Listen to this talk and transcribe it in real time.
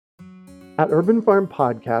At Urban Farm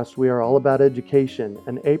Podcast, we are all about education,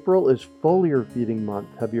 and April is foliar feeding month.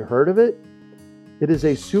 Have you heard of it? It is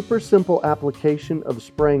a super simple application of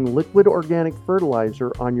spraying liquid organic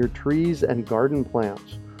fertilizer on your trees and garden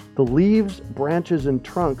plants. The leaves, branches, and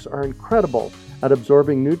trunks are incredible at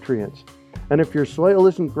absorbing nutrients. And if your soil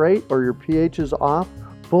isn't great or your pH is off,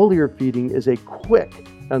 foliar feeding is a quick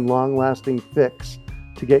and long-lasting fix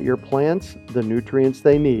to get your plants the nutrients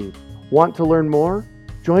they need. Want to learn more?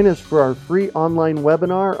 Join us for our free online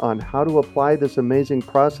webinar on how to apply this amazing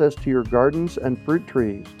process to your gardens and fruit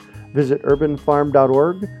trees. Visit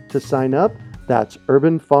urbanfarm.org to sign up. That's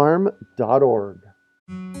urbanfarm.org.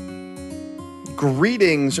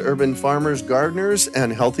 Greetings, urban farmers, gardeners,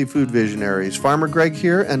 and healthy food visionaries. Farmer Greg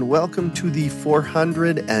here, and welcome to the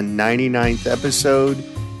 499th episode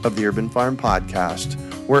of the Urban Farm Podcast,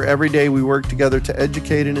 where every day we work together to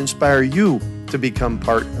educate and inspire you to become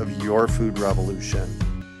part of your food revolution.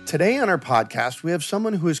 Today on our podcast, we have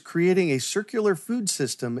someone who is creating a circular food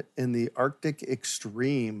system in the Arctic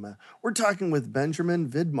extreme. We're talking with Benjamin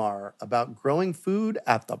Vidmar about growing food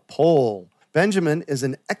at the pole. Benjamin is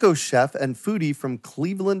an eco-chef and foodie from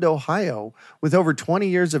Cleveland, Ohio, with over 20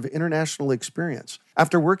 years of international experience.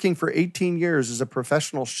 After working for 18 years as a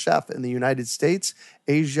professional chef in the United States,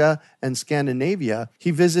 Asia, and Scandinavia,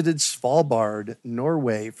 he visited Svalbard,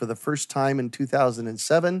 Norway for the first time in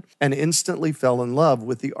 2007 and instantly fell in love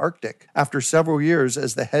with the Arctic. After several years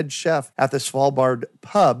as the head chef at the Svalbard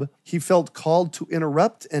pub, he felt called to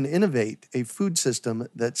interrupt and innovate a food system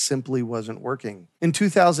that simply wasn't working. In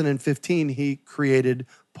 2015, he created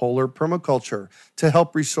Polar Permaculture to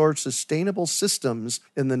help restore sustainable systems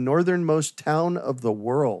in the northernmost town of the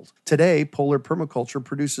world. Today, Polar Permaculture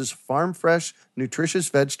produces farm-fresh, nutritious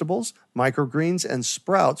vegetables, microgreens, and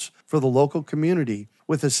sprouts for the local community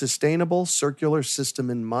with a sustainable circular system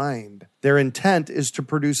in mind. Their intent is to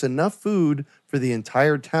produce enough food for the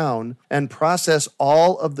entire town and process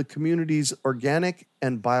all of the community's organic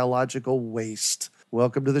and biological waste.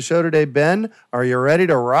 Welcome to the show today, Ben. Are you ready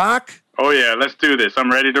to rock? Oh, yeah, let's do this.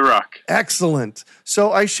 I'm ready to rock. Excellent.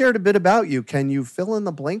 So I shared a bit about you. Can you fill in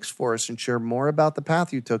the blanks for us and share more about the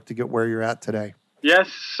path you took to get where you're at today? Yes,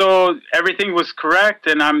 so everything was correct,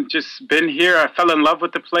 and I'm just been here. I fell in love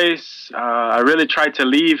with the place. I really tried to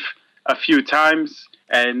leave a few times,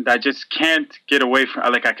 and I just can't get away from,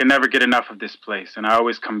 I can never get enough of this place. And I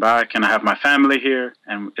always come back, and I have my family here,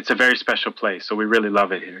 and it's a very special place, so we really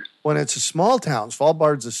love it here. Well, it's a small town.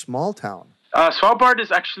 Svalbard's a small town. Svalbard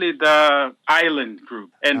is actually the island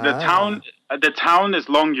group, and the town is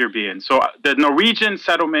Longyearbyen. So the Norwegian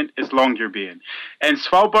settlement is Longyearbyen, and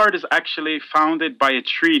Svalbard is actually founded by a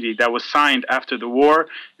treaty that was signed after the war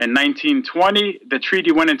in 1920. The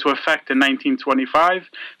treaty went into effect in 1925.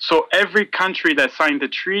 So every country that signed the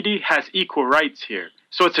treaty has equal rights here.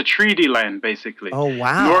 So it's a treaty land, basically. Oh,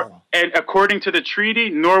 wow. And according to the treaty,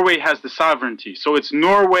 Norway has the sovereignty. So it's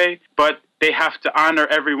Norway, but they have to honor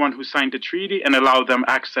everyone who signed the treaty and allow them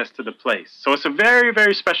access to the place. So it's a very,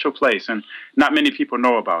 very special place, and not many people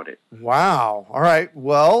know about it. Wow. All right.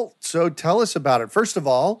 Well, so tell us about it. First of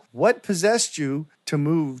all, what possessed you to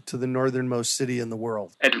move to the northernmost city in the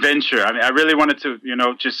world? Adventure. I really wanted to,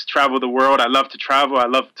 just travel the world. I love to travel. I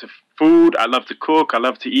love to food. I love to cook. I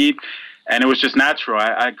love to eat. And it was just natural.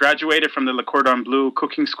 I graduated from the Le Cordon Bleu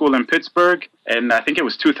cooking school in Pittsburgh, and I think it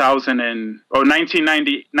was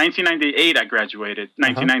 1998 I graduated,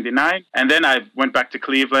 1999. And then I went back to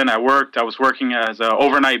Cleveland. I was working as an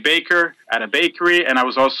overnight baker at a bakery, and I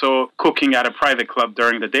was also cooking at a private club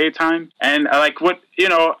during the daytime. And my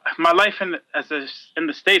life in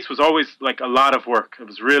the States was always like a lot of work. It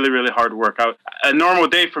was really, really hard work. A normal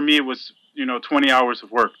day for me was 20 hours of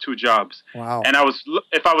work, 2 jobs. Wow. And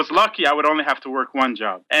if I was lucky, I would only have to work 1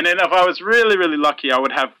 job. And then if I was really, really lucky, I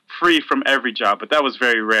would have free from every job, but that was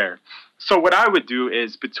very rare. So what I would do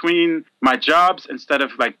is between my jobs, instead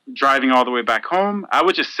of driving all the way back home, I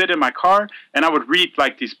would just sit in my car and I would read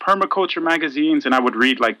these permaculture magazines, and I would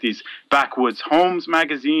read these backwoods homes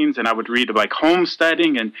magazines, and I would read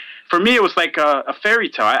homesteading. And for me, it was like a fairy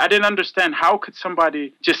tale. I didn't understand how could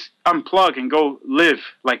somebody just unplug and go live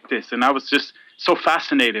like this. And I was just so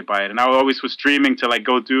fascinated by it. And I always was dreaming to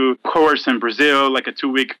go do a course in Brazil, a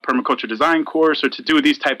 2-week permaculture design course, or to do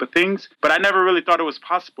these type of things. But I never really thought it was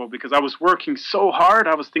possible because I was working so hard.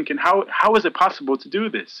 I was thinking, how is it possible to do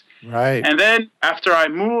this? Right. And then after I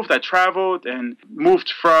moved, I traveled and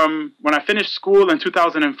moved when I finished school in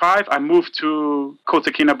 2005, I moved to Kota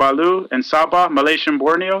Kinabalu in Sabah, Malaysian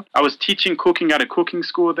Borneo. I was teaching cooking at a cooking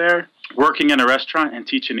school there. working in a restaurant and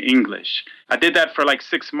teaching English. I did that for like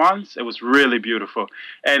 6 months. It was really beautiful.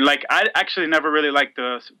 And like, I actually never really liked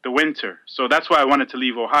the winter. So that's why I wanted to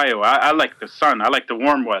leave Ohio. I like the sun. I like the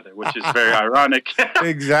warm weather, which is very ironic.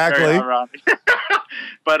 Exactly. Very ironic.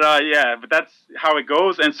 But but that's how it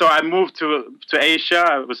goes. And so I moved to Asia.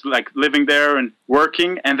 I was like living there and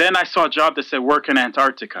working. And then I saw a job that said work in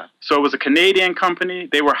Antarctica. So it was a Canadian company.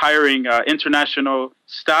 They were hiring international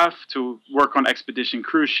staff to work on expedition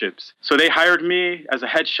cruise ships. So they hired me as a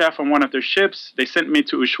head chef on one of their ships. They sent me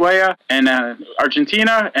to Ushuaia in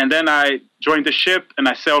Argentina, and then I joined the ship and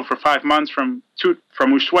I sailed for 5 months from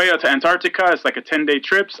Ushuaia to Antarctica. It's like a 10-day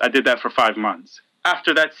trip. I did that for 5 months.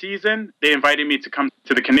 After that season, they invited me to come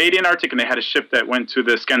to the Canadian Arctic, and they had a ship that went to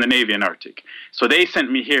the Scandinavian Arctic. So they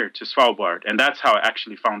sent me here to Svalbard, and that's how I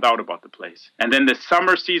actually found out about the place. And then the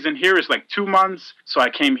summer season here is like 2 months. So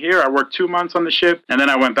I came here, I worked 2 months on the ship, and then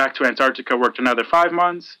I went back to Antarctica, worked another 5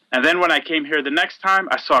 months. And then when I came here the next time,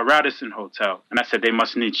 I saw a Radisson Hotel, and I said, they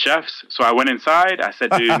must need chefs. So I went inside, I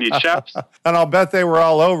said, do you need chefs? And I'll bet they were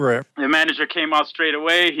all over it. The manager came out straight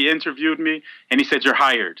away, he interviewed me, and he said, you're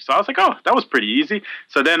hired. So I was like, oh, that was pretty easy.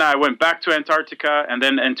 So then I went back to Antarctica, and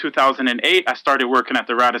then in 2008, I started working at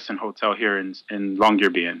the Radisson Hotel here in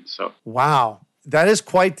Longyearbyen. So wow, that is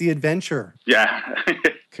quite the adventure. Yeah.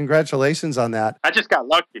 Congratulations on that. I just got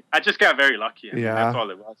lucky. I just got very lucky. Yeah. That's all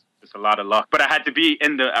it was. Just a lot of luck. But I had to be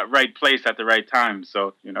in the right place at the right time.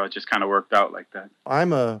 So, it just kind of worked out like that.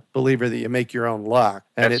 I'm a believer that you make your own luck.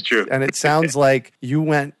 And That's true. And it sounds like you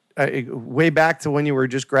went way back to when you were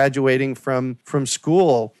just graduating from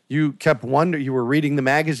school. You kept wondering. You were reading the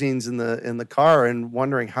magazines in the car and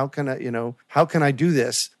wondering, how can I do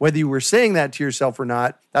this? Whether you were saying that to yourself or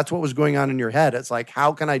not, that's what was going on in your head. It's like,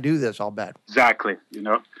 how can I do this? I'll bet. Exactly.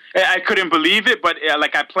 I couldn't believe it, but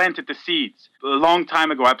like I planted the seeds a long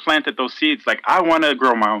time ago. I planted those seeds. Like, I want to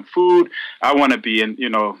grow my own food. I want to be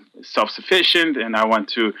self-sufficient, and I want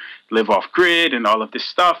to live off grid and all of this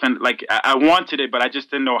stuff. And like, I wanted it, but I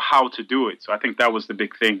just didn't know how to do it. So I think that was the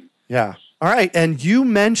big thing. Yeah. All right. And you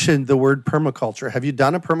mentioned the word permaculture. Have you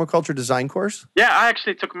done a permaculture design course? Yeah, I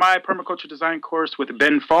actually took my permaculture design course with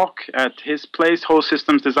Ben Falk at his place, Whole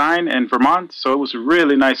Systems Design in Vermont. So it was a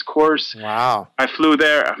really nice course. Wow. I flew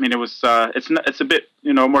there. I mean, it was it's a bit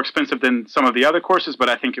more expensive than some of the other courses, but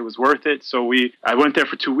I think it was worth it. So I went there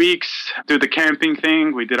for 2 weeks, did the camping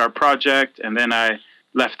thing. We did our project, and then I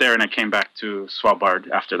left there and I came back to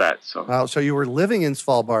Svalbard after that. So wow, so you were living in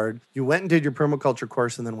Svalbard, you went and did your permaculture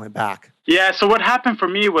course and then went back. Yeah, so what happened for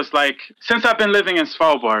me was like, since I've been living in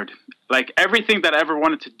Svalbard, like everything that I ever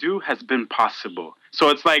wanted to do has been possible. So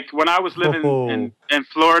it's like when I was living in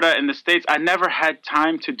Florida, in the States, I never had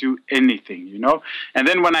time to do anything, And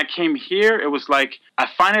then when I came here, it was like I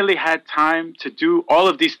finally had time to do all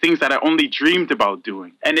of these things that I only dreamed about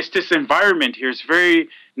doing. And it's this environment here. It's very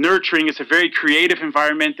nurturing. It's a very creative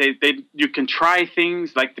environment. You can try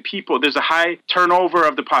things. Like the people, there's a high turnover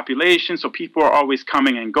of the population, so people are always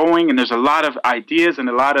coming and going, and there's a lot of ideas and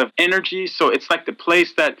a lot of energy. So it's like the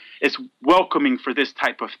place that is welcoming for this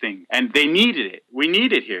type of thing. And they needed it. We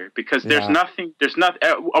need it here because there's not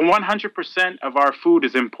 100% of our food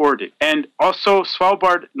is imported. And also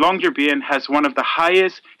Svalbard, Longyearbyen has one of the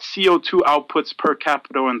highest CO2 outputs per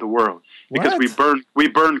capita in the world. Because we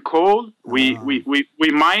burn coal, we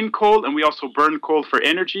mine coal, and we also burn coal for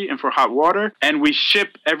energy and for hot water, and we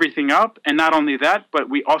ship everything up. And not only that, but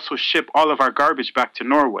we also ship all of our garbage back to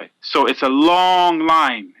Norway. So it's a long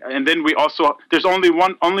line. And then there's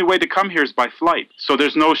only way to come here is by flight. So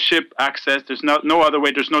there's no ship access. There's no other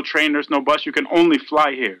way. There's no train. There's no bus. You can only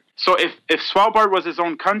fly here. So if Svalbard was its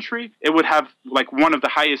own country, it would have like one of the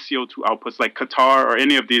highest CO2 outputs, like Qatar or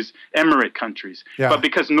any of these Emirate countries. Yeah. But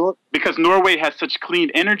because Norway has such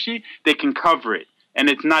clean energy, they can cover it, and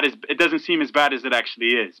it doesn't seem as bad as it actually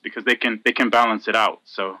is because they can balance it out.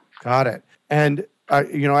 So got it. And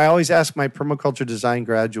I always ask my permaculture design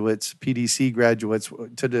graduates, PDC graduates,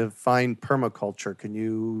 to define permaculture. Can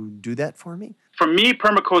you do that for me? For me,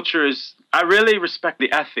 permaculture is, I really respect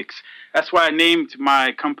the ethics. That's why I named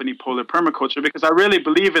my company Polar Permaculture, because I really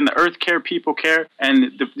believe in the earth care, people care,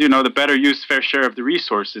 and the better use, fair share of the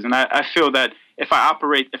resources. And I feel that if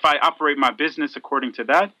I operate my business according to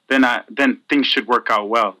that, then things should work out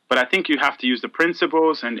well. But I think you have to use the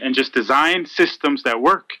principles and just design systems that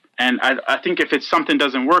work. And I think if something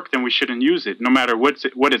doesn't work, then we shouldn't use it, no matter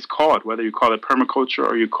what it's called, whether you call it permaculture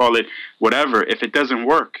or you call it whatever. If it doesn't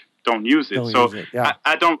work, don't use it. Yeah.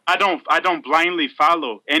 I don't blindly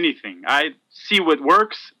follow anything. I see what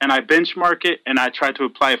works and I benchmark it and I try to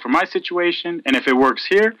apply it for my situation. And if it works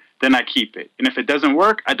here, then I keep it. And if it doesn't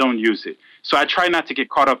work, I don't use it. So I try not to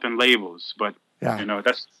get caught up in labels, but Yeah.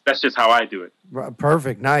 That's just how I do it.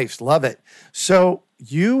 Perfect. Nice. Love it. So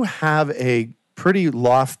you have a pretty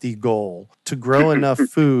lofty goal to grow enough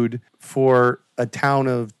food for a town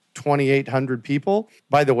of 2,800 people.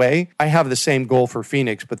 By the way, I have the same goal for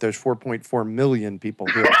Phoenix, but there's 4.4 million people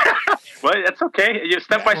here. Well, that's okay. You're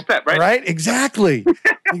step by step, right? Right? Exactly.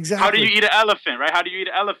 Exactly. How do you eat an elephant, right? How do you eat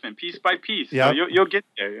an elephant? Piece by piece. Yep. So you'll get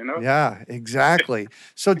there, you know? Yeah, exactly.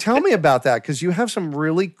 So tell me about that, because you have some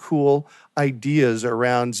really cool ideas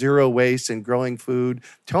around zero waste and growing food.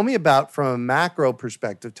 Tell me about, from a macro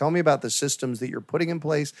perspective, tell me about the systems that you're putting in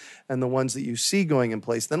place and the ones that you see going in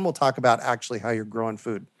place. Then we'll talk about actually how you're growing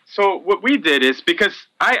food. So what we did is, because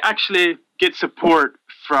I actually get support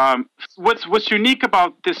from, what's unique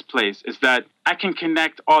about this place is that I can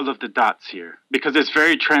connect all of the dots here because it's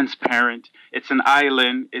very transparent. It's an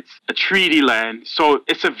island. It's a treaty land. So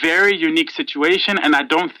it's a very unique situation, and I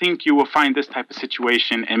don't think you will find this type of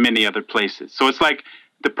situation in many other places. So it's like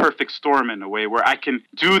the perfect storm in a way where I can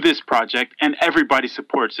do this project and everybody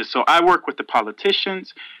supports it. So I work with the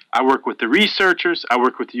politicians. I work with the researchers. I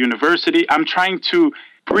work with the university. I'm trying to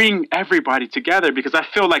bring everybody together because I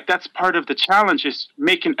feel like that's part of the challenge, is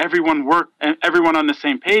making everyone work and everyone on the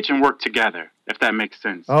same page and work together, if that makes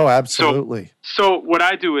sense. Oh, absolutely. So what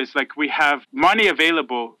I do is, like, we have money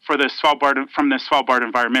available for the from the Svalbard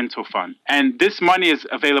Environmental Fund. And this money is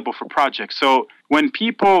available for projects. So when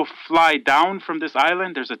people fly down from this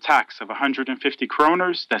island, there's a tax of 150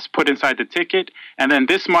 kroners that's put inside the ticket. And then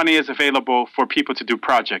this money is available for people to do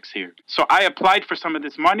projects here. So I applied for some of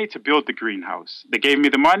this money to build the greenhouse. They gave me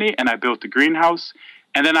the money and I built the greenhouse.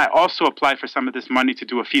 And then I also applied for some of this money to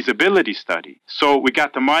do a feasibility study. So we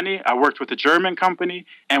got the money, I worked with a German company,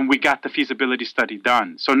 and we got the feasibility study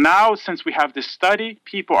done. So now, since we have this study,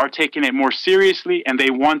 people are taking it more seriously and they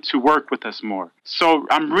want to work with us more. So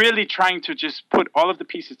I'm really trying to just put all of the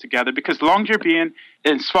pieces together, because Longyearbyen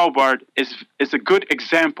in Svalbard is a good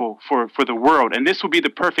example for the world. And this will be the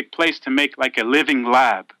perfect place to make like a living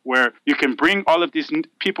lab where you can bring all of these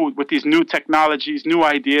people with these new technologies, new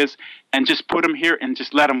ideas, and just put them here and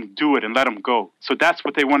just let them do it and let them go. So that's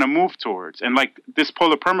what they want to move towards. And like this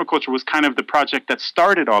polar permaculture was kind of the project that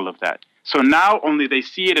started all of that. So now only they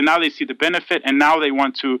see it, and now they see the benefit, and now they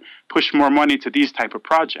want to push more money to these type of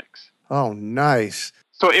projects. Oh, nice.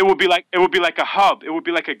 So it would be like a hub. It would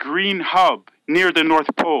be like a green hub near the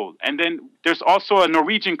North Pole. And then there's also a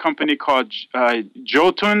Norwegian company called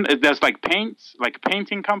Jotun. There's like paints, like a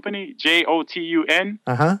painting company, Jotun.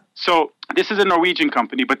 Uh-huh. So this is a Norwegian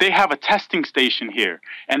company, but they have a testing station here,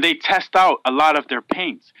 and they test out a lot of their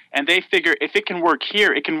paints. And they figure if it can work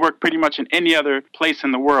here, it can work pretty much in any other place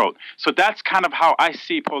in the world. So that's kind of how I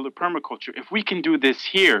see polar permaculture. If we can do this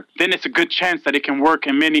here, then it's a good chance that it can work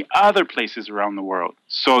in many other places around the world.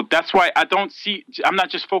 So that's why I'm not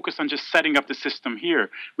just focused on just setting up the system here.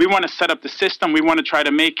 We want to set up the system. We want to try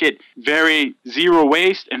to make it very zero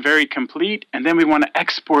waste and very complete. And then we want to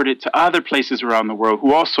export it to other places around the world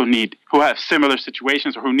who have similar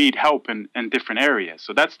situations or who need help in different areas.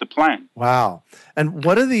 So that's the plan. Wow. And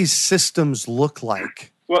what do these systems look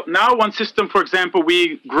like? Well, now one system, for example,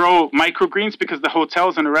 we grow microgreens because the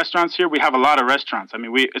hotels and the restaurants here, we have a lot of restaurants. I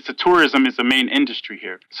mean, tourism is the main industry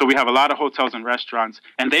here. So we have a lot of hotels and restaurants,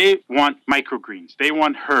 and they want microgreens. They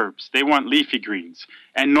want herbs. They want leafy greens.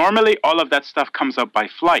 And normally all of that stuff comes up by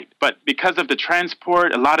flight. But because of the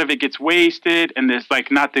transport, a lot of it gets wasted, and there's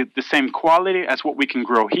like not the same quality as what we can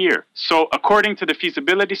grow here. So according to the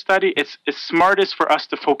feasibility study, it's smartest for us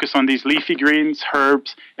to focus on these leafy greens,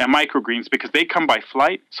 herbs, and microgreens because they come by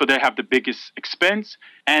flight. So they have the biggest expense,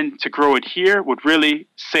 and to grow it here would really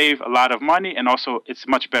save a lot of money, and also it's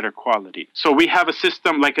much better quality. So we have a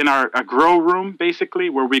system like in our grow room,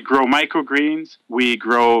 basically, where we grow microgreens, we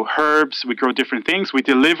grow herbs, we grow different things. We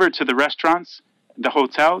deliver to the restaurants, the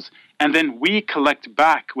hotels, and then we collect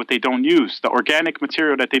back what they don't use. The organic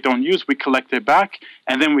material that they don't use, we collect it back,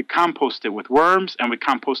 and then we compost it with worms, and we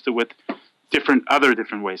compost it with different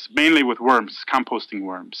ways, mainly with worms, composting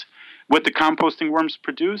worms. What the composting worms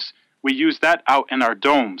produce, we use that out in our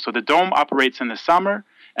dome. So the dome operates in the summer,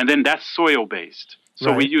 and then that's soil-based. So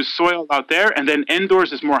Right. we use soil out there, and then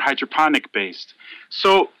indoors is more hydroponic-based.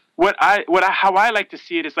 So how I like to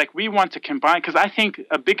see it is like we want to combine, because I think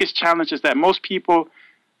a biggest challenge is that most people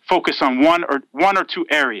focus on one or two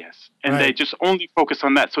areas, and Right. they just only focus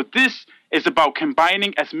on that. So this is about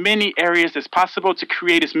combining as many areas as possible to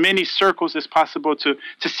create as many circles as possible to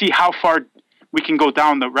see how far we can go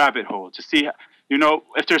down the rabbit hole, to see,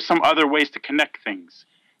 if there's some other ways to connect things.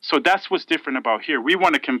 So that's what's different about here. We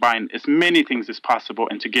want to combine as many things as possible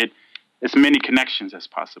and to get as many connections as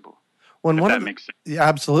possible. Well, if that makes sense. Yeah,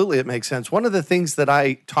 absolutely, it makes sense. One of the things that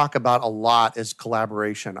I talk about a lot is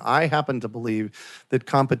collaboration. I happen to believe that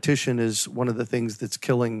competition is one of the things that's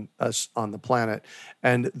killing us on the planet.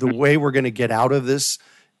 And the way we're going to get out of this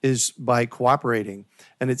is by cooperating.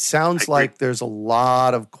 And it sounds like there's a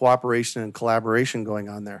lot of cooperation and collaboration going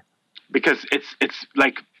on there. Because it's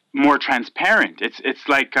like more transparent. It's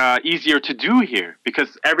like easier to do here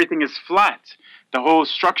because everything is flat. The whole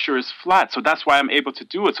structure is flat. So that's why I'm able to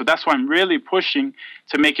do it. So that's why I'm really pushing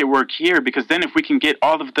to make it work here, because then if we can get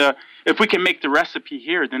if we can make the recipe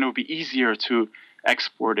here, then it'll be easier to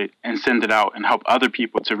export it and send it out and help other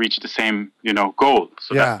people to reach the same, goal.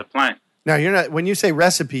 So that's the plan. Now, when you say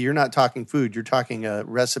recipe, you're not talking food. You're talking a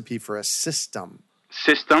recipe for a system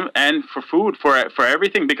and for food, for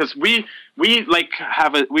everything, because we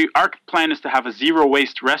our plan is to have a zero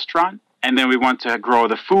waste restaurant. And then we want to grow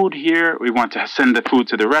the food here. We want to send the food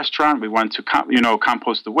to the restaurant. We want to,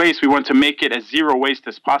 compost the waste. We want to make it as zero waste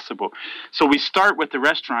as possible. So we start with the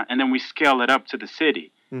restaurant, and then we scale it up to the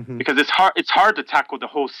city. Mm-hmm. Because it's hard to tackle the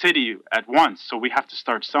whole city at once. So we have to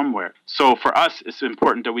start somewhere. So for us, it's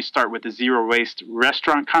important that we start with the zero waste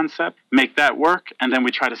restaurant concept, make that work, and then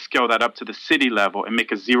we try to scale that up to the city level and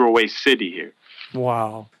make a zero waste city here.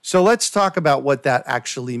 Wow. So let's talk about what that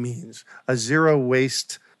actually means. A zero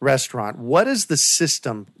waste restaurant. What does the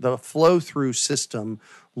system, the flow-through system,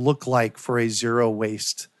 look like for a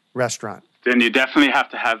zero-waste restaurant? Then you definitely have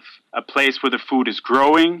to have a place where the food is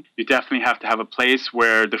growing. You definitely have to have a place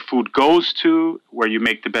where the food goes to, where you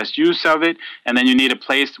make the best use of it. And then you need a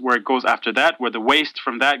place where it goes after that, where the waste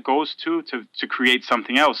from that goes to create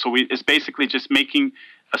something else. So it's basically just making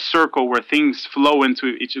a circle where things flow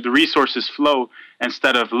into each of the resources flow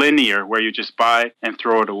instead of linear where you just buy and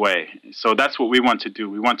throw it away. So that's what we want to do.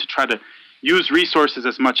 We want to try to use resources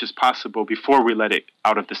as much as possible before we let it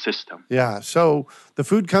out of the system. Yeah. So the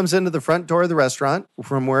food comes into the front door of the restaurant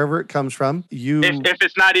from wherever it comes from. If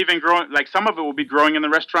it's not even growing, like some of it will be growing in the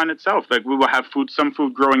restaurant itself. Like we will have some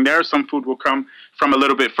food growing there. Some food will come from a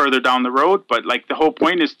little bit further down the road. But like the whole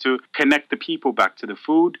point is to connect the people back to the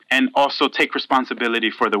food and also take responsibility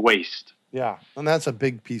for the waste. Yeah, and that's a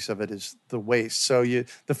big piece of it is the waste. So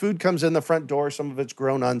the food comes in the front door. Some of it's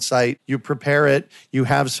grown on site. You prepare it. You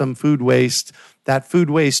have some food waste. That food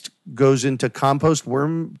waste goes into compost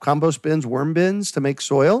bins, worm bins to make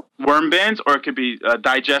soil. Worm bins, or it could be a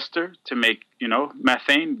digester to make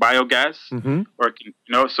methane, biogas, mm-hmm. Or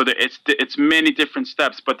so that it's many different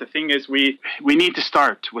steps. But the thing is, we need to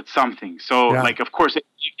start with something. So like, of course, it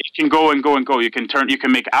can go and go and go. You can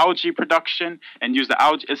make algae production and use the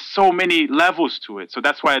algae. There's so many levels to it. So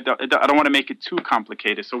that's why I don't want to make it too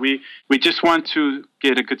complicated. So we just want to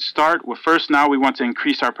get a good start. Well, first now we want to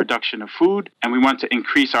increase our production of food, and we want to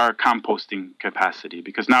increase our composting capacity,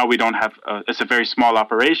 because now we don't have it's a very small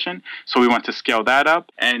operation. So we want to scale that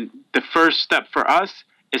up. And the first step for us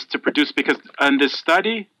is to produce, because in this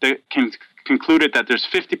study, they concluded that there's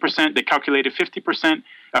 50%, they calculated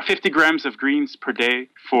 50 grams of greens per day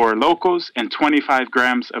for locals and 25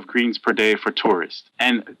 grams of greens per day for tourists.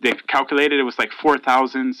 And they calculated it was like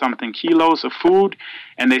 4,000 something kilos of food.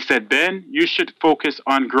 And they said, Ben, you should focus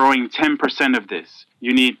on growing 10% of this.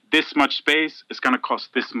 You need this much space. It's going to cost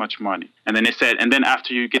this much money. And then they said, and then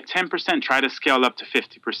after you get 10%, try to scale up to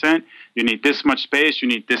 50%. You need this much space. You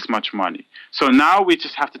need this much money. So now we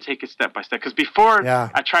just have to take it step by step. Because before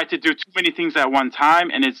I tried to do too many things at one time,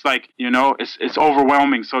 and it's like, it's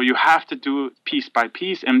overwhelming. So you have to do it piece by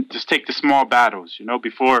piece and just take the small battles,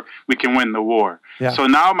 before we can win the war. Yeah. So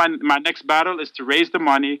now my next battle is to raise the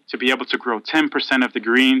money to be able to grow 10% of the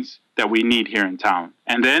greens that we need here in town.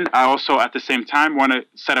 And then I also, at the same time, want to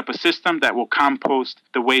set up a system that will compost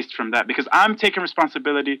the waste from that, because I'm taking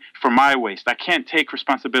responsibility for my waste. I can't take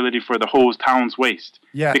responsibility for the whole town's waste.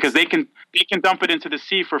 Yes. Because they can dump it into the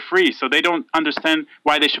sea for free, so they don't understand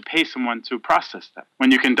why they should pay someone to process that when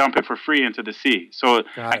you can dump it for free into the sea. So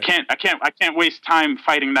I can't waste time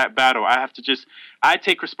fighting that battle. I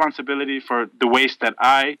take responsibility for the waste that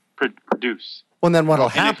I produce. Well, and then what'll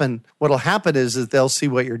happen is that they'll see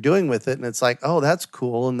what you're doing with it, and it's like, oh, that's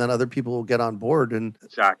cool, and then other people will get on board. And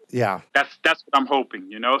exactly, yeah, that's what I'm hoping,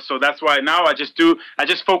 So that's why now I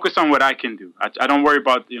just focus on what I can do. I don't worry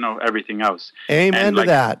about everything else. Amen to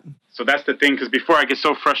that. So that's the thing, because before I get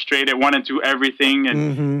so frustrated, want to do everything,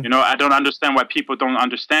 and I don't understand why people don't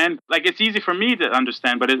understand. Like, it's easy for me to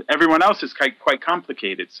understand, but everyone else is quite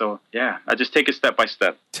complicated. So yeah, I just take it step by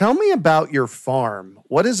step. Tell me about your farm.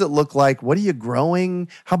 What does it look like? What are you growing?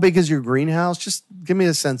 How big is your greenhouse? Just give me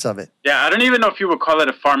a sense of it. Yeah, I don't even know if you would call it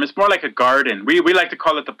a farm. It's more like a garden. We like to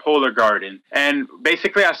call it the polar garden. And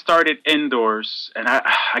basically, I started indoors, and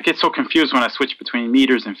I get so confused when I switch between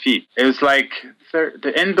meters and feet. It was like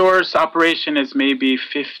the indoors operation is maybe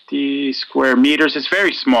 50 square meters. It's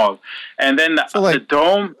very small. And then the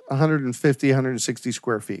dome... 150, 160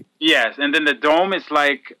 square feet. Yes, and then the dome is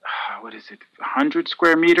like, 100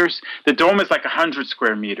 square meters? The dome is like 100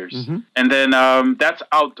 square meters. Mm-hmm. And then that's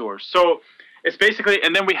outdoors. So it's basically,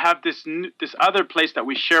 and then we have this other place that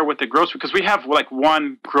we share with the grocery, because we have like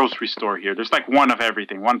one grocery store here. There's like one of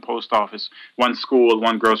everything, one post office, one school,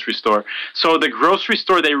 one grocery store. So the grocery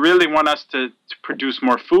store, they really want us to produce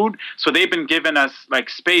more food. So they've been giving us like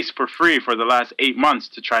space for free for the last 8 months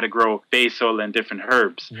to try to grow basil and different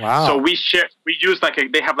herbs. Wow. So we use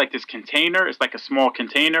they have like this container. It's like a small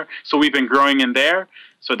container. So we've been growing in there.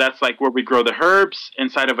 So that's like where we grow the herbs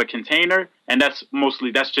inside of a container. And that's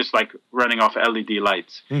just like running off LED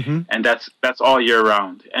lights. Mm-hmm. And that's all year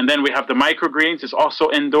round. And then we have the microgreens. It's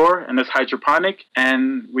also indoor and it's hydroponic.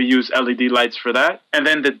 And we use LED lights for that. And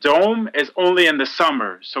then the dome is only in the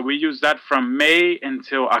summer. So we use that from May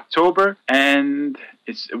until October. And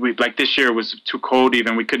like this year was too cold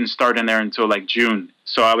even. We couldn't start in there until like June.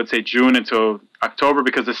 So I would say June until October,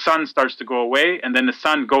 because the sun starts to go away, and then the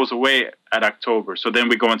sun goes away at October. So then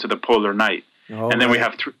we go into the polar night. And then we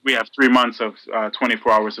have 3 months of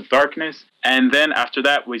 24 hours of darkness. And then after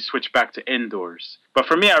that, we switch back to indoors. But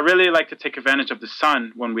for me, I really like to take advantage of the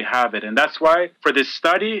sun when we have it. And that's why for this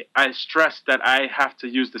study, I stressed that I have to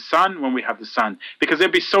use the sun when we have the sun. Because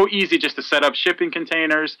it'd be so easy just to set up shipping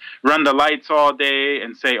containers, run the lights all day,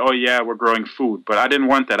 and say, oh yeah, we're growing food. But I didn't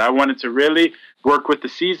want that. I wanted to really work with the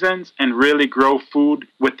seasons and really grow food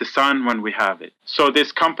with the sun when we have it. So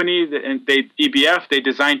this company, EBF, they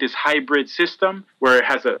designed this hybrid system where it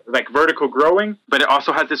has like vertical growing, but it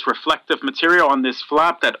also has this reflective material on this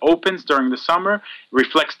flap that opens during the summer,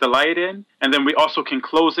 reflects the light in, and then we also can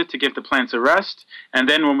close it to give the plants a rest. And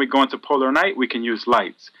then when we go into polar night, we can use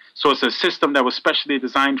lights. So it's a system that was specially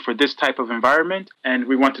designed for this type of environment, and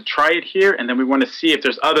we want to try it here, and then we want to see if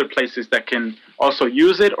there's other places that can also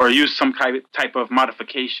use it or use some type of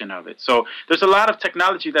modification of it. So there's a lot of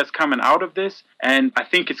technology that's coming out of this, and I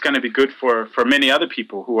think it's going to be good for many other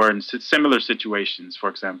people who are in similar situations, for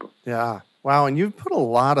example. Yeah. Wow, and you've put a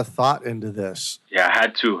lot of thought into this. Yeah, I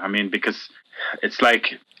had to. I mean, because it's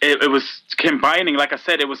like... It was combining, like I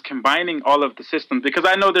said, it was combining all of the systems, because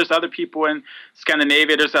I know there's other people in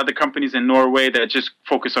Scandinavia, there's other companies in Norway that just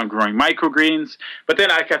focus on growing microgreens. But then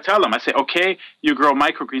I can tell them, I say, okay, you grow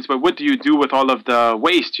microgreens, but what do you do with all of the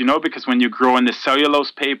waste, because when you grow in this cellulose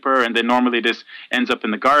paper, and then normally this ends up in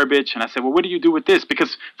the garbage. And I said, well, what do you do with this?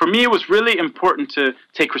 Because for me, it was really important to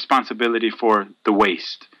take responsibility for the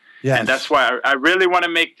waste. Yes. And that's why I really want to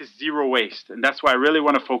make this zero waste. And that's why I really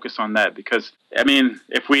want to focus on that. Because, I mean,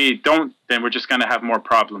 if we don't, then we're just going to have more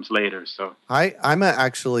problems later. So I'm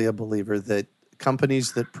actually a believer that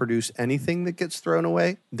companies that produce anything that gets thrown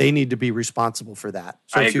away, they need to be responsible for that.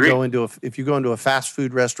 So if you go into a fast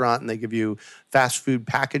food restaurant and they give you fast food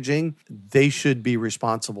packaging, they should be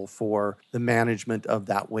responsible for the management of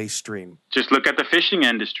that waste stream. Just look at the fishing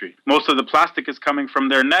industry. Most of the plastic is coming from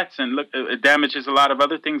their nets, and look, it damages a lot of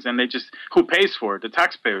other things, and who pays for it? The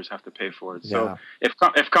taxpayers have to pay for it. Yeah. So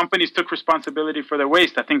if companies took responsibility for their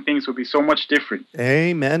waste, I think things would be so much different.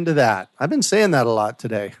 Amen to that. I've been saying that a lot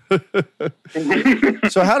today.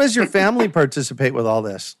 So how does your family participate with all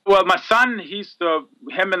this? Well, my son,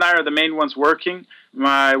 him and I are the main ones working.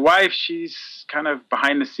 My wife, she's kind of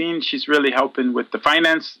behind the scenes. She's really helping with the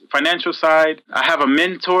financial side. I have a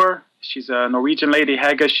mentor. She's a Norwegian lady,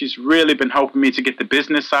 Hege. She's really been helping me to get the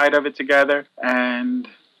business side of it together. And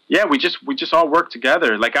yeah, we just all work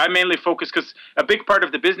together. Like, I mainly focus, because a big part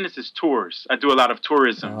of the business is tours. I do a lot of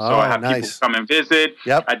tourism. So I have people come and visit.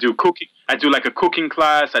 Yep. I do cooking. I do like a cooking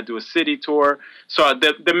class. I do a city tour. So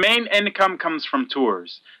the main income comes from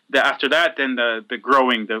tours. After that, then the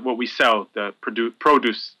growing, what we sell, the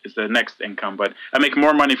produce is the next income. But I make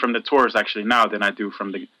more money from the tours actually now than I do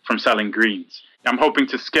from selling greens. I'm hoping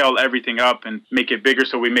to scale everything up and make it bigger,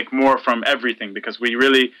 so we make more from everything, because we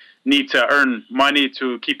really need to earn money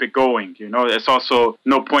to keep it going. It's also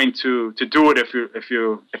no point to do it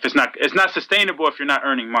if it's not sustainable if you're not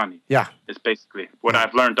earning money. Yeah, it's basically what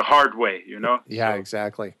I've learned the hard way. Yeah,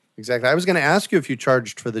 exactly. I was going to ask you if you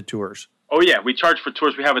charged for the tours. Oh, yeah. We charge for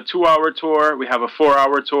tours. We have a 2-hour tour. We have a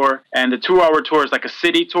 4-hour tour. And the 2-hour tour is like a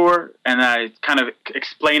city tour. And I kind of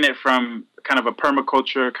explain it from kind of a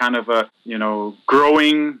permaculture, kind of a,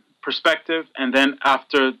 growing perspective. And then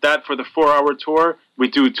after that, for the 4-hour tour, we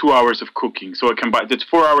do 2 hours of cooking. So the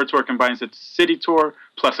 4-hour tour combines a city tour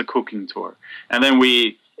plus a cooking tour. And then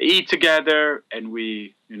we eat together and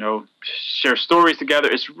we, share stories together.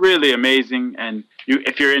 It's really amazing. And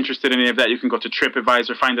if you're interested in any of that, you can go to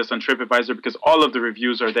TripAdvisor, find us on TripAdvisor, because all of the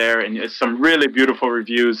reviews are there, and it's some really beautiful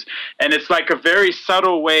reviews. And it's like a very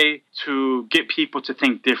subtle way to get people to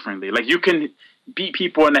think differently. Like, you can beat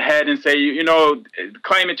people in the head and say,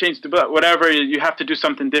 climate change, whatever, you have to do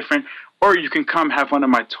something different. Or you can come have one of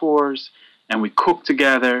my tours and we cook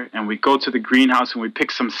together and we go to the greenhouse and we pick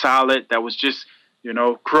some salad that was just,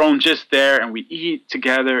 grown just there, and we eat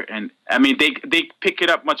together. And I mean, they pick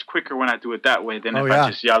it up much quicker when I do it that way than I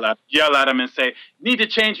just yell at them and say, need to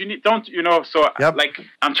change, So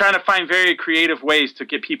I'm trying to find very creative ways to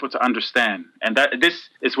get people to understand. And this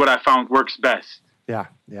is what I found works best. Yeah.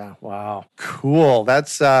 Wow. Cool.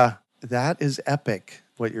 That is epic,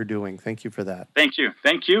 what you're doing. Thank you for that. Thank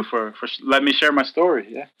you for letting me share my story.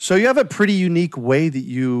 Yeah. So you have a pretty unique way that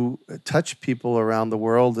you touch people around the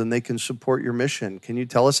world and they can support your mission. Can you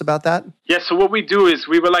tell us about that? Yeah. So what we do is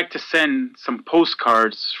we would like to send some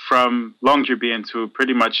postcards from Longyearbyen to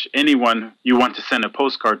pretty much anyone you want to send a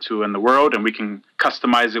postcard to in the world, and we can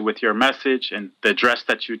customize it with your message and the address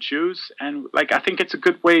that you choose. And I think it's a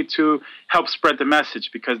good way to help spread the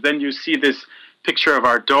message, because then you see this picture of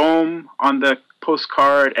our dome on the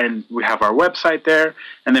postcard, and we have our website there,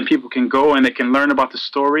 and then people can go and they can learn about the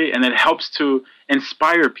story, and it helps to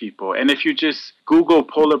inspire people. And if you just Google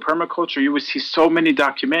polar permaculture, you will see so many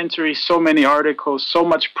documentaries, so many articles, so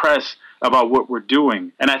much press about what we're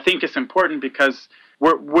doing. And I think it's important because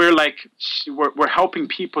we're helping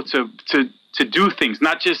people to do things,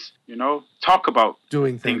 not just talk about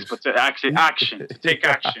doing things, but to actually to take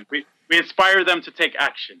action. We inspire them to take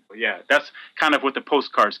action. Yeah, that's kind of what the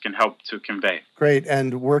postcards can help to convey. Great.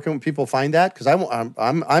 And where can people find that? Because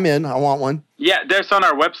I'm in. I want one. Yeah, there's on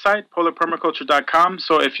our website, polarpermaculture.com.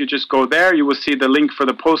 So if you just go there, you will see the link for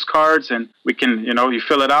the postcards, and we can, you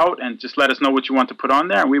fill it out and just let us know what you want to put on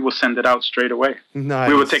there, and we will send it out straight away. Nice.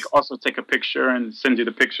 We will also take a picture and send you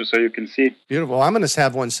the picture so you can see. Beautiful. I'm going to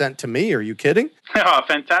have one sent to me. Are you kidding? Oh,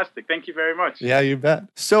 fantastic. Thank you very much. Yeah, you bet.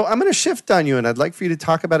 So I'm going to shift on you, and I'd like for you to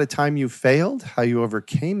talk about a time you failed, how you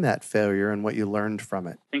overcame that failure, and what you learned from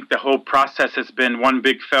it. I think the whole process has been one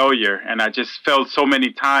big failure, and I just failed so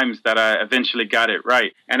many times that I eventually got it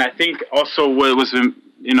right. And I think also what was,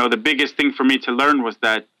 the biggest thing for me to learn was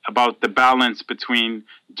that about the balance between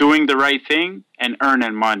doing the right thing and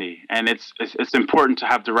earning money. And it's important to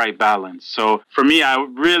have the right balance. So for me, I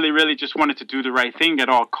really, really just wanted to do the right thing at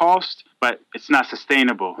all costs, but it's not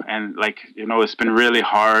sustainable. And it's been really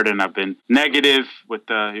hard, and I've been negative with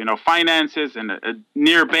the, finances and a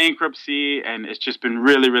near bankruptcy. And it's just been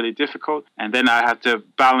really, really difficult. And then I had to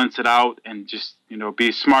balance it out and just,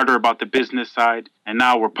 be smarter about the business side. And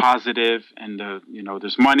now we're positive, and,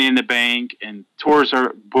 there's money in the bank, and tours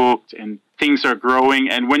are booked, and things are growing.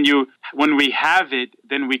 And when we have it,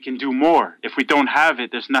 then we can do more. If we don't have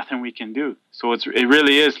it, there's nothing we can do. So it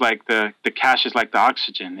really is like the cash is like the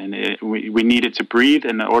oxygen, and we need it to breathe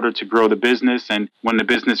in order to grow the business. And when the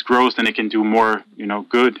business grows, then it can do more,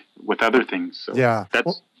 good with other things. So yeah,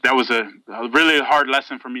 that was a really hard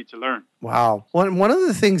lesson for me to learn. Wow. One of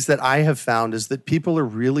the things that I have found is that people are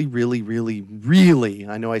really, really, really, really,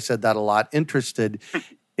 I know I said that a lot, interested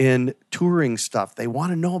in touring stuff. They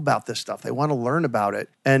want to know about this stuff. They want to learn about it.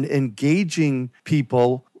 And engaging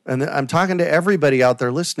people, and I'm talking to everybody out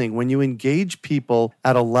there listening, when you engage people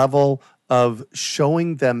at a level of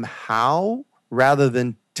showing them how rather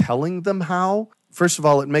than telling them how, first of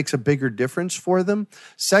all, it makes a bigger difference for them.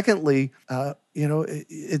 Secondly,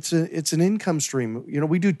 it's an income stream.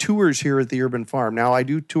 We do tours here at the Urban Farm. Now, I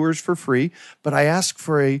do tours for free, but I ask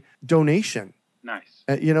for a donation. Nice.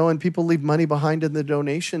 And people leave money behind in the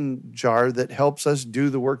donation jar that helps us do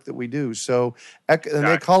the work that we do. So, and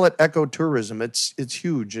they call it ecotourism. It's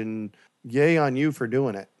huge, and yay on you for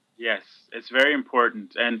doing it. Yes, it's very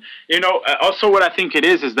important. And, also what I think it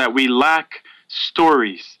is that we lack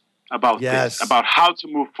stories about this, about how to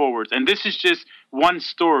move forward. And this is just one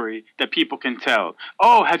story that people can tell.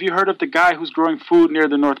 Oh, have you heard of the guy who's growing food near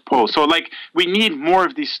the North Pole? So we need more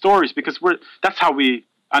of these stories, because that's how we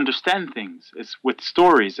understand things, is with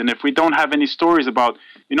stories. And if we don't have any stories about,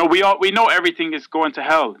 we know everything is going to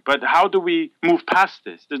hell, but how do we move past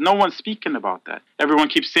this? There's no one speaking about that. Everyone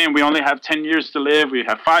keeps saying we only have 10 years to live, we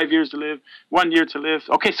have 5 years to live, 1 year to live.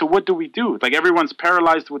 Okay, so what do we do? Everyone's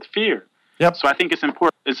paralyzed with fear. Yep. So I think it's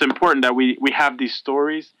important. It's important that we have these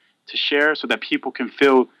stories to share so that people can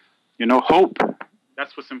feel, hope.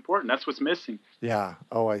 That's what's important. That's what's missing. Yeah.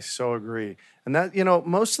 Oh, I so agree. And that,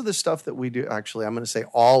 most of the stuff that we do, actually, I'm going to say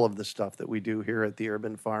all of the stuff that we do here at the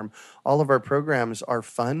Urban Farm, all of our programs are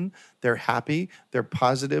fun. They're happy. They're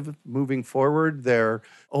positive, moving forward. They're,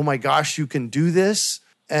 oh my gosh, you can do this.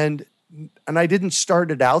 And I didn't start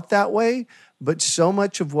it out that way, but so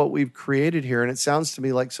much of what we've created here, and it sounds to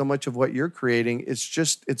me like so much of what you're creating,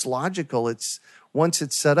 it's logical. Once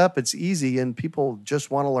it's set up, it's easy, and people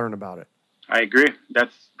just want to learn about it. I agree. But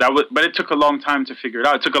it took a long time to figure it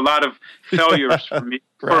out. It took a lot of failures for me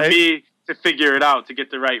to figure it out, to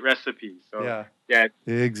get the right recipe. So yeah,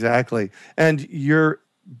 exactly. And your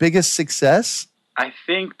biggest success? I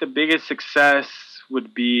think the biggest success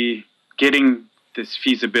would be getting this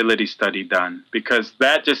feasibility study done, because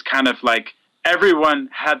that just kind of like everyone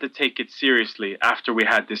had to take it seriously after we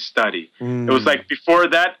had this study. It was like before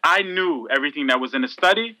that, I knew everything that was in the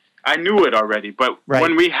study. I knew it already, but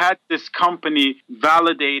when we had this company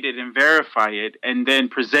validate it and verify it and then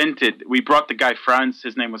present it, we brought the guy Franz.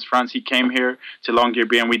 His name was Franz. He came here to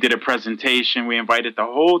Longyearbyen and we did a presentation. We invited the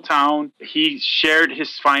whole town. He shared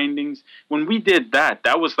his findings. When we did that,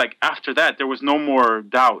 that was like, after that, there was no more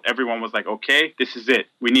doubt. Everyone was like, okay, this is it.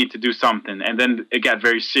 We need to do something. And then it got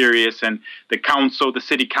very serious, and the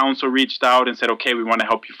city council reached out and said, okay, we want to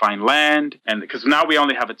help you find land. And because now we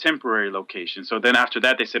only have a temporary location. So then after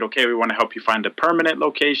that, they said, okay, we want to help you find a permanent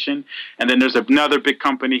location. And then there's another big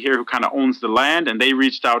company here who kind of owns the land, and they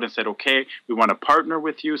reached out and said, okay, we want to partner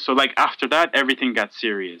with you. So like after that, everything got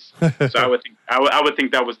serious. So I would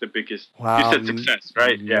think that was the biggest. Wow. You said success,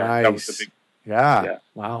 right? Nice. Yeah, that was the big. Yeah.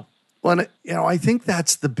 Wow. Well, and, I think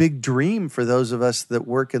that's the big dream for those of us that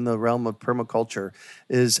work in the realm of permaculture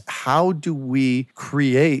is how do we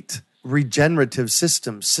create regenerative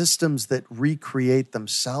systems that recreate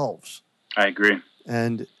themselves? I agree.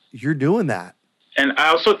 And you're doing that. And I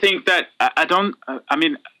also think that I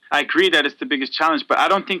agree that it's the biggest challenge, but I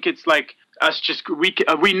don't think it's like us just,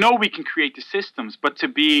 we know we can create the systems, but to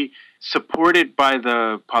be supported by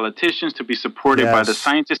the politicians, to be supported by the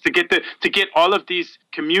scientists, to get all of these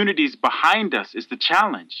communities behind us is the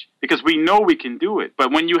challenge, because we know we can do it.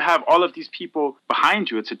 But when you have all of these people behind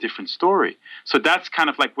you, it's a different story. So that's kind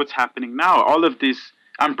of like what's happening now. All of this,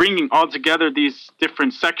 I'm bringing all together these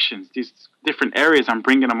different sections, these different areas, I'm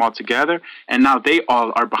bringing them all together, and now they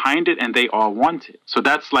all are behind it and they all want it. So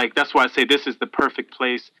that's why I say this is the perfect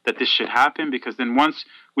place that this should happen, because then once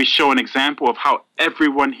we show an example of how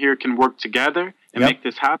everyone here can work together and make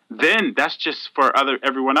this happen, then that's just for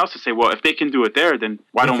everyone else to say, well, if they can do it there, then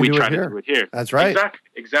why don't we try to do it here? That's right.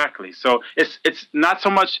 Exactly. So it's not so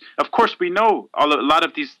much, of course we know a lot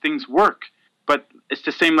of these things work, but it's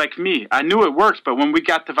the same like me. I knew it works, but when we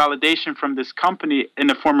got the validation from this company in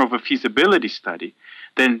the form of a feasibility study,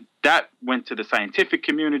 then that went to the scientific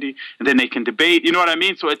community, and then they can debate. You know what I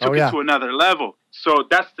mean? So it took it to another level. So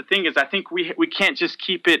that's the thing is I think we can't just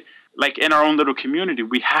keep it like in our own little community.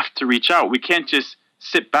 We have to reach out. We can't just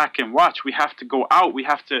sit back and watch. We have to go out. We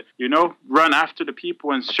have to, run after the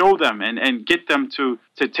people and show them and get them to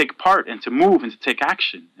take part and to move and to take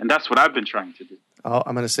action. And that's what I've been trying to do. Oh,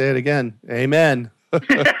 I'm going to say it again. Amen.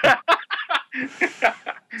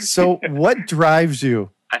 So what drives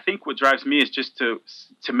you? I think what drives me is just to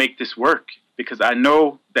make this work, because I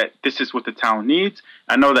know that this is what the town needs.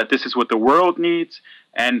 I know that this is what the world needs,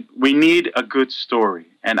 and we need a good story.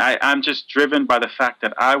 And I'm just driven by the fact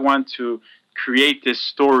that I want to create this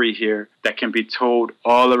story here that can be told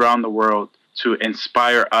all around the world to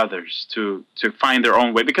inspire others to find their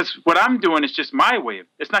own way. Because what I'm doing is just my way.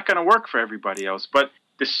 It's not going to work for everybody else, but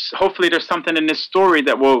hopefully there's something in this story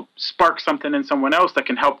that will spark something in someone else that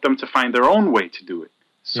can help them to find their own way to do it.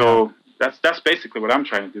 So that's basically what I'm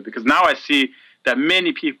trying to do, because now I see that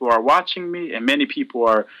many people are watching me, and many people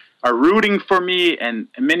are rooting for me, and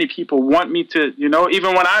many people want me to,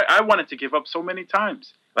 even when I wanted to give up so many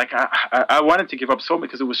times. Like I wanted to give up so much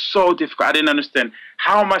because it was so difficult. I didn't understand,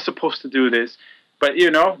 how am I supposed to do this? But,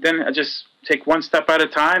 then I just take one step at a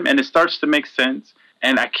time, and it starts to make sense.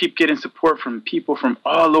 And I keep getting support from people from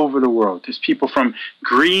all over the world. There's people from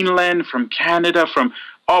Greenland, from Canada, from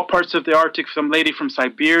all parts of the Arctic, some lady from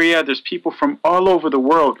Siberia. There's people from all over the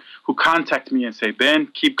world who contact me and say, Ben,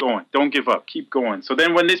 keep going. Don't give up. Keep going. So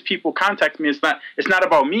then when these people contact me, it's not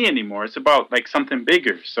about me anymore. It's about like something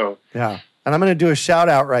bigger. So yeah. And I'm going to do a shout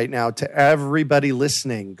out right now to everybody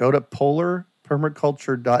listening. Go to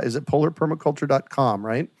polarpermaculture. Is it polarpermaculture.com,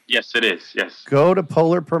 right? Yes, it is. Yes. Go to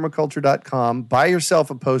polarpermaculture.com, buy yourself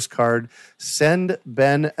a postcard, send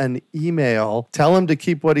Ben an email, tell him to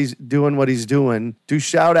keep what he's doing, do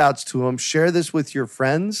shout outs to him, share this with your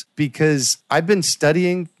friends, because I've been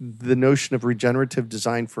studying the notion of regenerative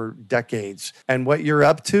design for decades. And what you're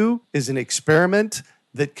up to is an experiment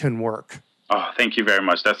that can work. Oh, thank you very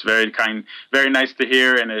much. That's very kind, very nice to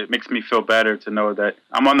hear, and it makes me feel better to know that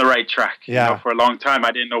I'm on the right track. Yeah. You know, for a long time,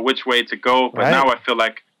 I didn't know which way to go, but now I feel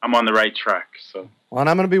like I'm on the right track. So, well, and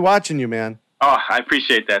I'm going to be watching you, man. Oh, I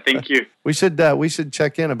appreciate that. Thank you. We should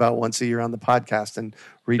check in about once a year on the podcast and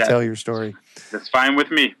retell your story. That's fine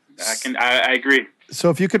with me. I agree. So,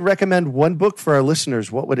 if you could recommend one book for our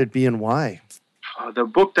listeners, what would it be and why? The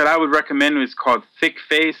book that I would recommend is called Thick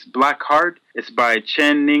Face, Black Heart. It's by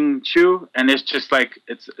Chen-Ning Chu, and it's just like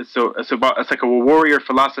it's like a warrior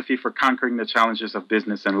philosophy for conquering the challenges of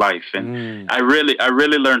business and life. And I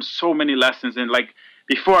really learned so many lessons. And like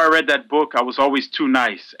before I read that book, I was always too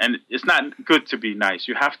nice, and it's not good to be nice.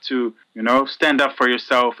 You have to, stand up for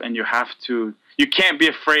yourself, and you can't be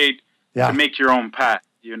afraid to make your own path.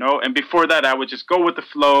 And before that, I would just go with the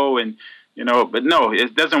flow and. But no,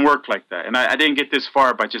 it doesn't work like that. And I didn't get this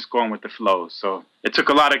far by just going with the flow. So it took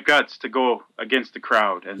a lot of guts to go against the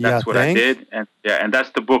crowd. And that's what I did. And that's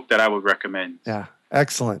the book that I would recommend. Yeah,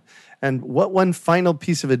 excellent. And what one final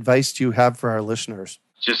piece of advice do you have for our listeners?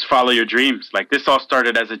 Just follow your dreams. Like this all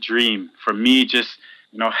started as a dream for me, just,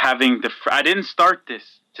 having I didn't start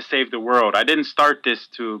this to save the world. I didn't start this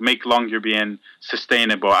to make Longyearbyen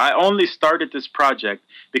sustainable. I only started this project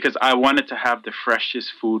because I wanted to have the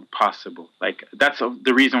freshest food possible. Like that's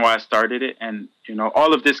the reason why I started it. And,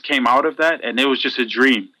 all of this came out of that, and it was just a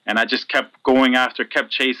dream. And I just kept going after,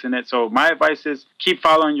 kept chasing it. So my advice is keep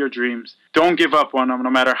following your dreams. Don't give up on them, no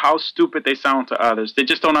matter how stupid they sound to others. They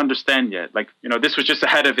just don't understand yet. Like, this was just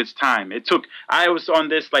ahead of its time. I was on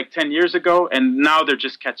this like 10 years ago, and now they're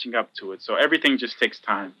just catching up to it. So everything just takes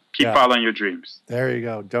time. Keep following your dreams. There you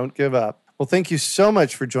go. Don't give up. Well, thank you so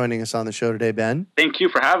much for joining us on the show today, Ben. Thank you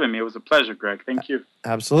for having me. It was a pleasure, Greg. Thank you.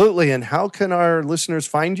 Absolutely. And how can our listeners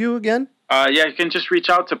find you again? You can just reach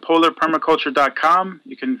out to polarpermaculture.com.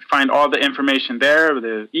 You can find all the information there,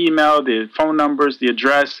 the email, the phone numbers, the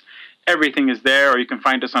address. Everything is there, or you can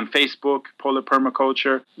find us on Facebook, Polar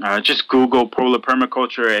Permaculture. Just Google Polar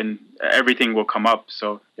Permaculture and everything will come up.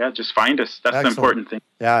 So, just find us. That's excellent. The important thing.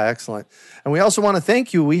 Yeah, excellent. And we also want to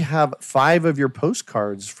thank you. We have 5 of your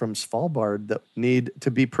postcards from Svalbard that need to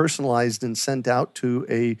be personalized and sent out to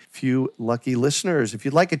a few lucky listeners. If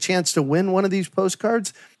you'd like a chance to win one of these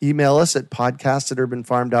postcards, email us at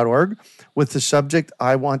podcast@urbanfarm.org with the subject,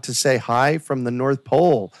 I want to say hi from the North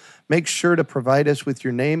Pole. Make sure to provide us with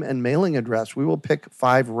your name and mailing address. We will pick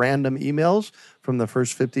 5 random emails from the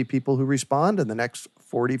first 50 people who respond in the next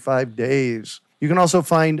 45 days. You can also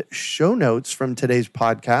find show notes from today's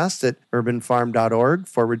podcast at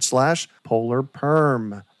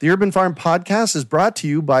urbanfarm.org/polarperm. The Urban Farm Podcast is brought to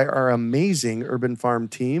you by our amazing Urban Farm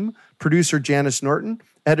team, producer Janice Norton,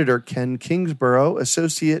 editor Ken Kingsborough,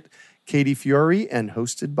 associate Katie Fiore, and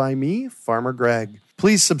hosted by me, Farmer Greg.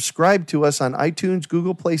 Please subscribe to us on iTunes,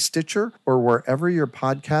 Google Play, Stitcher, or wherever your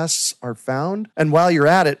podcasts are found. And while you're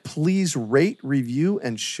at it, please rate, review,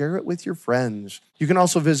 and share it with your friends. You can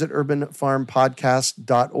also visit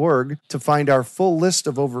urbanfarmpodcast.org to find our full list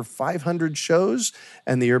of over 500 shows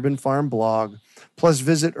and the Urban Farm blog. Plus,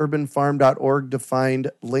 visit urbanfarm.org to find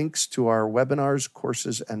links to our webinars,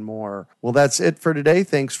 courses, and more. Well, that's it for today.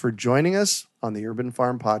 Thanks for joining us on the Urban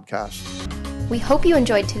Farm Podcast. We hope you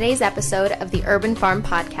enjoyed today's episode of the Urban Farm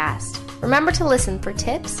Podcast. Remember to listen for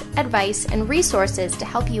tips, advice, and resources to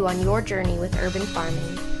help you on your journey with urban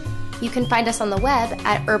farming. You can find us on the web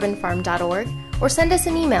at urbanfarm.org or send us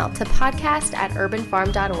an email to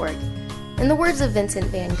podcast@urbanfarm.org. In the words of Vincent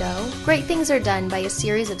van Gogh, great things are done by a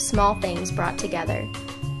series of small things brought together.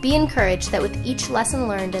 Be encouraged that with each lesson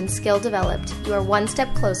learned and skill developed, you are one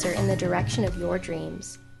step closer in the direction of your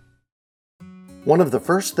dreams. One of the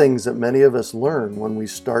first things that many of us learn when we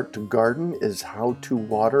start to garden is how to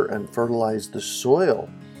water and fertilize the soil.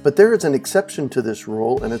 But there is an exception to this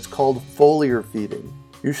rule, and it's called foliar feeding.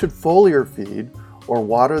 You should foliar feed or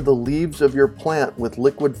water the leaves of your plant with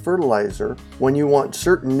liquid fertilizer when you want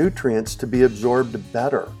certain nutrients to be absorbed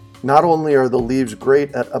better. Not only are the leaves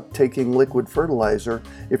great at uptaking liquid fertilizer,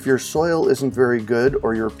 if your soil isn't very good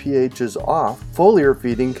or your pH is off, foliar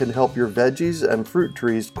feeding can help your veggies and fruit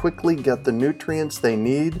trees quickly get the nutrients they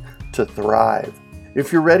need to thrive.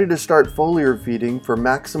 If you're ready to start foliar feeding for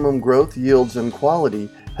maximum growth, yields, and quality,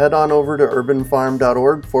 head on over to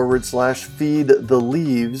urbanfarm.org/feed the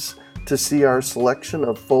leaves to see our selection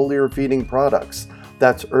of foliar feeding products.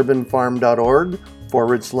 That's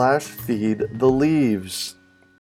urbanfarm.org/feed the leaves.